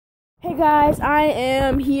Hey guys, I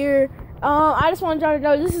am here. I just want y'all to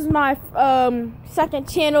know this is my second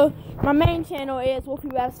channel. My main channel is Wolfie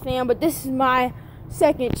Raps Fam, but this is my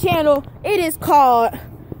second channel. It is called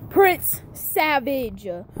Prince Savage,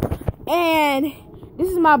 and this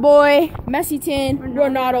is my boy Messi 10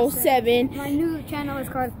 Ronaldo 7. My new channel is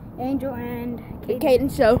called Angel and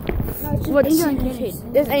Caden Show. No, it's just What's Angel and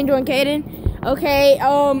Caden. This Angel and Caden. Okay.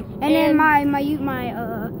 And then my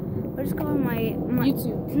what's it called? My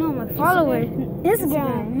YouTube. No, my followers.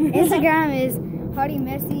 Instagram. Instagram is Hardy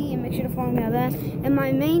Messi, and make sure to follow me on that. And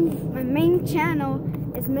my main channel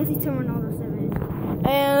is Messi 10 Ronaldo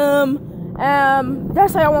 7.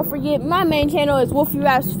 That's how I won't forget. My main channel is Wolfie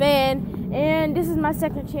Raps Fan, and this is my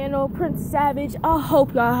second channel, Prince Savage. I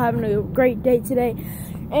hope y'all having a great day today,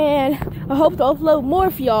 and I hope to upload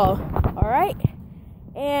more for y'all. All right.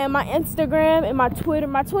 And my Instagram and my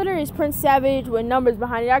Twitter is Prince Savage with numbers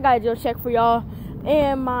behind it. I gotta just check for y'all.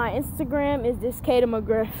 And my Instagram is this Caden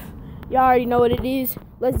McGriff. Y'all already know what it is.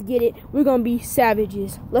 Let's get it. We're gonna be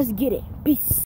savages. Let's get it. Peace.